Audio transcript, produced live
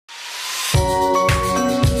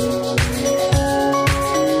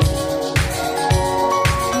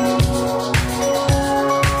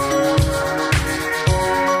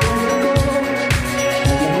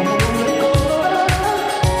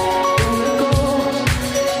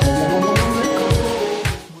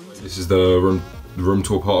the room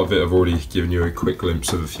tour part of it. I've already given you a quick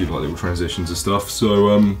glimpse of a few like little transitions and stuff.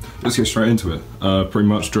 So let's get straight into it. Pretty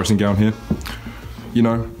much dressing gown here. You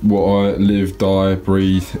know, what I live, die,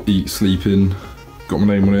 breathe, eat, sleep in. Got my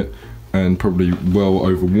name on it, and probably well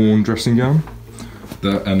overworn dressing gown.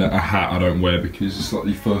 And a hat I don't wear because it's like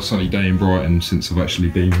the first sunny day in Brighton since I've actually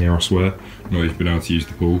been here, I swear. Not even been able to use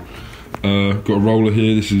the pool. Got a roller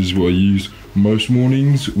here. This is what I use most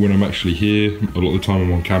mornings when I'm actually here. A lot of the time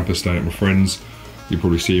I'm on campus staying at my friends. You'll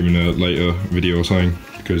probably see him in a later video or something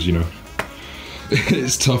because, you know,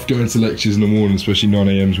 it's tough going to lectures in the morning, especially 9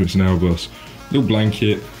 AM when it's an hour bus. Little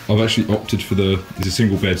blanket. I've actually opted for it's a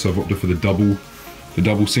single bed, so I've opted for the double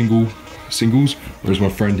singles, whereas my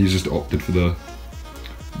friend, he's just opted for the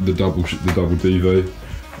double duvet.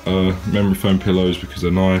 Memory foam pillows because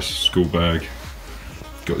they're nice. School bag.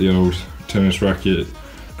 Got the old tennis racket.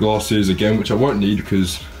 Glasses again, which I won't need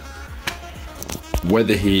because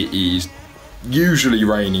weather here is usually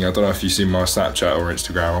raining. I don't know if you've seen my Snapchat or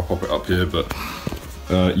Instagram. I'll pop it up here, but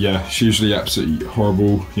yeah, it's usually absolutely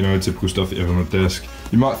horrible. You know, typical stuff that you have on the desk.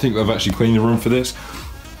 You might think that I've actually cleaned the room for this.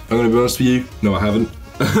 I'm gonna be honest with you. No, I haven't.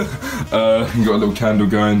 Got a little candle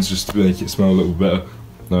going just to make it smell a little better.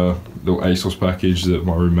 Little ASOS package that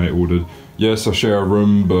my roommate ordered. Yes, I share a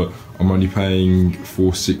room, but I'm only paying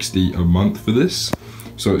 $4.60 a month for this,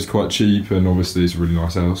 so it's quite cheap, and obviously it's a really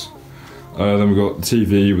nice house. Then we've got the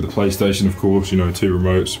TV with the PlayStation, of course, you know, 2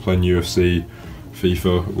 remotes, playing UFC,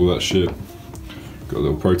 FIFA, all that shit. Got a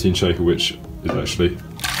little protein shaker, which is actually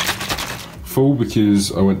full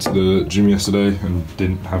because I went to the gym yesterday and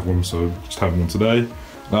didn't have one, so just having one today.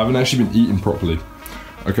 And I haven't actually been eating properly.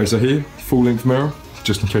 Okay, so here, full length mirror,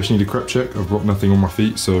 just in case you need a crep check. I've got nothing on my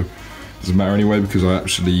feet, so it doesn't matter anyway because I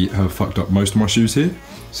actually have fucked up most of my shoes here.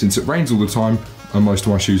 Since it rains all the time, and most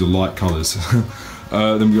of my shoes are light colours.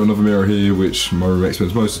 Then we've got another mirror here, which my roommate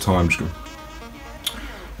spends most of the time just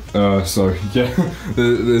going. So yeah,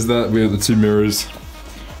 there's that. We have the 2 mirrors,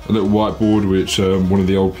 a little whiteboard, which one of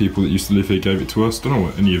the old people that used to live here gave it to us. Don't know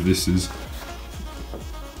what any of this is.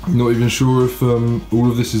 I'm not even sure if all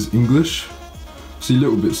of this is English. See,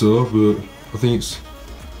 little bits are, but I think it's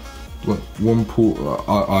like one port.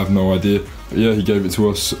 I have no idea. But yeah, he gave it to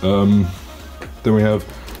us. Then we have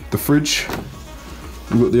the fridge.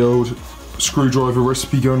 We've got the old screwdriver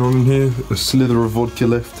recipe going on in here. A slither of vodka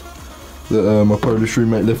left that my Polish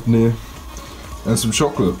roommate left in here. And some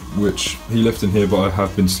chocolate, which he left in here, but I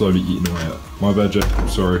have been slowly eating away at. My bad, Jeff. I'm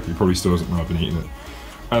sorry. He probably still doesn't know I've been eating it.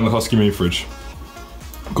 And the Husky mini fridge.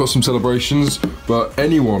 Got some celebrations, but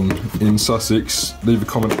anyone in Sussex, leave a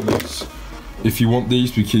comment on this if you want these,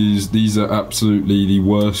 because these are absolutely the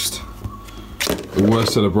worst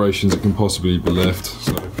celebrations that can possibly be left.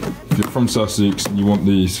 So if you're from Sussex and you want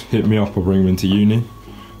these, hit me up, I'll bring them into uni.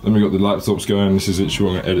 Then we got the laptops going. This is literally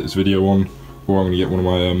what I'm gonna edit this video on, or I'm gonna get one of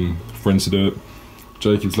my friends to do it.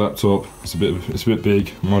 Jacob's laptop, it's a bit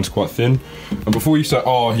big, mine's quite thin. And before you say,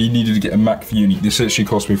 oh, he needed to get a Mac for uni, this actually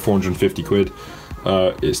cost me 450 quid.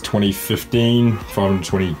 It's 2015,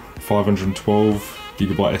 512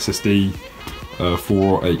 gigabyte SSD, 4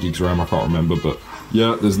 or 8 gigs RAM, I can't remember, but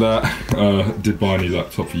yeah, there's that. Did buy a new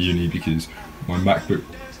laptop for uni because my MacBook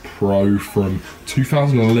Pro from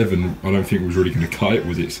 2011, I don't think was really going to cut it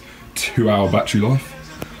with its 2-hour battery life.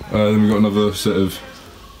 Then we've got another set of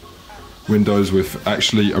windows with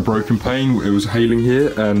actually a broken pane. It was hailing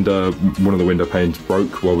here, and one of the window panes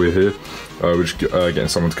broke while we were here. We're just getting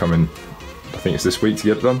someone to come in, I think it's this week, to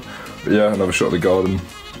get it done. But yeah, another shot of the garden,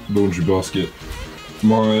 laundry basket.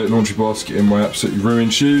 My laundry basket and my absolutely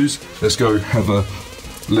ruined shoes. Let's go have a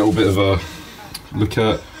little bit of a look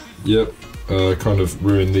at. Yep, kind of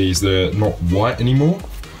ruined these. They're not white anymore.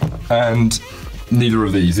 And neither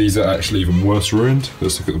of these are actually even worse ruined.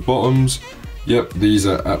 Let's look at the bottoms. Yep, these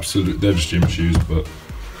are they're just gym shoes, but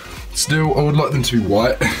still, I would like them to be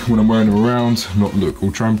white when I'm wearing them around, not look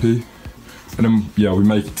all trampy. And then, yeah, we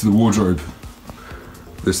make it to the wardrobe.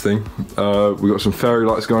 This thing. We got some fairy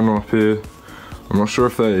lights going on up here. I'm not sure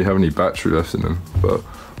if they have any battery left in them, but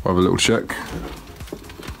I'll have a little check.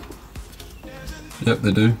 Yep,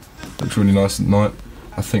 they do. Looks really nice at night.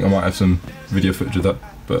 I think I might have some video footage of that,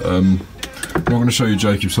 but I'm not going to show you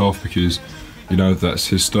Jacob's half because, you know, that's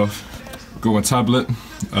his stuff. Got my tablet.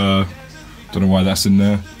 Don't know why that's in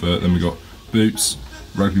there, but then we got boots,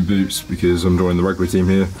 rugby boots, because I'm joining the rugby team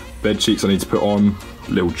here. Bed sheets I need to put on.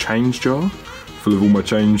 A little change jar full of all my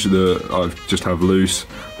change that I just have loose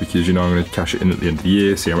because, you know, I'm going to cash it in at the end of the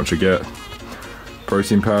year, see how much I get.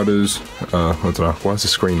 Protein powders. I don't know, why is the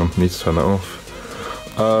screen on? I need to turn that off.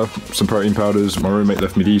 Some protein powders. My roommate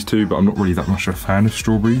left me these two, but I'm not really that much of a fan of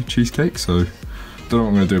strawberry cheesecake, so don't know what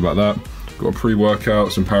I'm going to do about that. Got a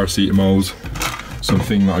pre-workout, some paracetamols,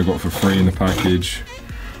 something that I got for free in the package.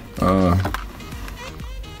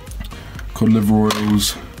 Cod liver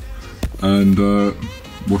oils, and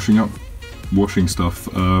washing stuff,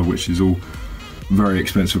 which is all very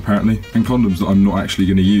expensive apparently, and condoms that I'm not actually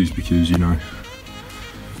going to use because, you know,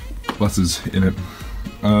 butter's in it.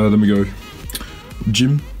 Then we go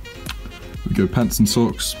gym. We go pants and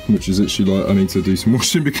socks, which is actually like I need to do some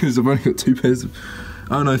washing because I've only got 2 pairs of,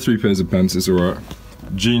 oh no, 3 pairs of pants, it's alright.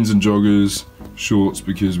 Jeans and joggers, shorts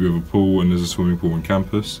because we have a pool and there's a swimming pool on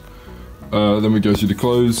campus. Then we go through the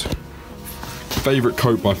clothes. Favourite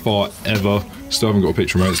coat by far ever. Still haven't got a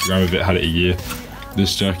picture on my Instagram of it, had it a year.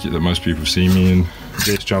 This jacket that most people see me in.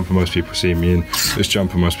 This jumper most people see me in. This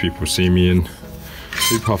jumper most people see me in.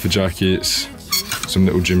 2 puffer jackets. Some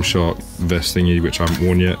little Gymshark vest thingy which I haven't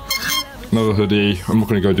worn yet. Another hoodie. I'm not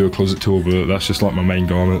going to go do a closet tour, but that's just like my main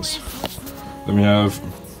garments. Then we have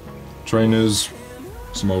trainers,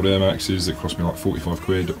 some old Air Maxes that cost me like 45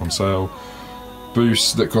 quid on sale.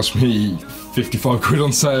 Boosts that cost me 55 quid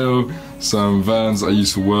on sale, some Vans that I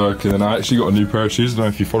use for work, and then I actually got a new pair of shoes. I don't know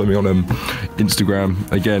if you follow me on Instagram.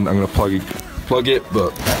 Again, I'm going to plug it,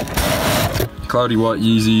 but cloudy white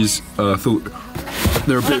Yeezys. I thought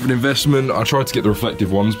they're a bit of an investment. I tried to get the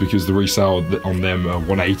reflective ones because the resale on them are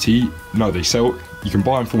 180. No, they sell, you can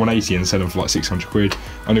buy them for 180 and sell them for like 600 quid.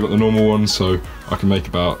 I only got the normal ones, so I can make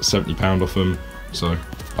about £70 off them. So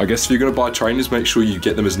I guess if you're going to buy trainers, make sure you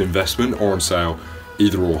get them as an investment or on sale,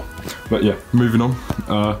 either or. But yeah, moving on.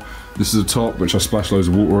 This is a top which I splashed loads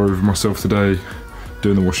of water over myself today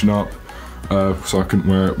doing the washing up, so I couldn't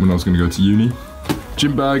wear it when I was going to go to uni.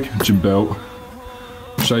 Gym bag, gym belt,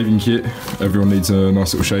 shaving kit. Everyone needs a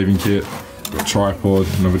nice little shaving kit. Got a tripod,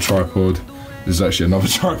 another tripod. This is actually another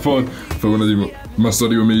tripod for when I do my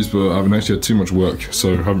study with me, but I haven't actually had too much work,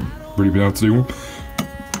 so I haven't really been able to do one.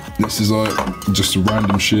 This is like just a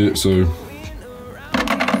random shit, so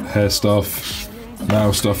hair stuff,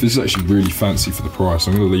 nail stuff. This is actually really fancy for the price.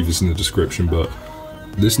 I'm going to leave this in the description, but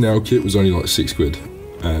this nail kit was only like 6 quid.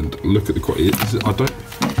 And look at the quality.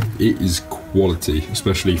 It is quality,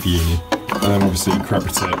 especially for uni. And obviously Crap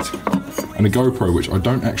Protect and a GoPro, which I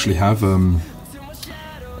don't actually have. I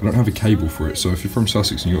don't have a cable for it. So if you're from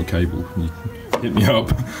Sussex and you got a cable, you hit me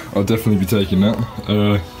up. I'll definitely be taking that.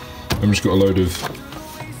 I've just got a loads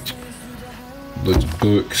of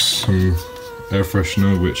books, some air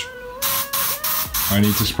freshener, which I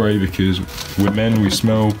need to spray because we're men, we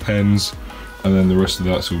smell, pens, and then the rest of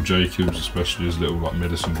that's all Jacobs, especially his little like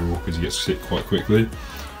medicine drawer because he gets sick quite quickly.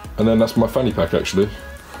 And then that's my fanny pack actually.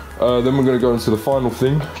 Then we're going to go into the final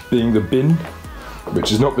thing, being the bin, which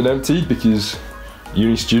has not been emptied because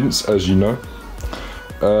uni students, as you know,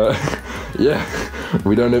 yeah,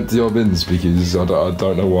 we don't empty our bins because I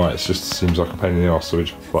don't know why. It just seems like a pain in the arse, so we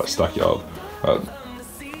just like stack it up.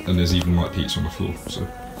 And there's even like pizza on the floor, so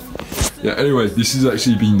yeah. Anyway, this has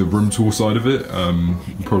actually been the room tour side of it. I'm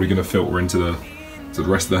probably going to filter into the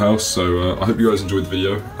rest of the house, so I hope you guys enjoyed the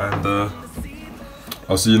video, and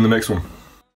I'll see you in the next one.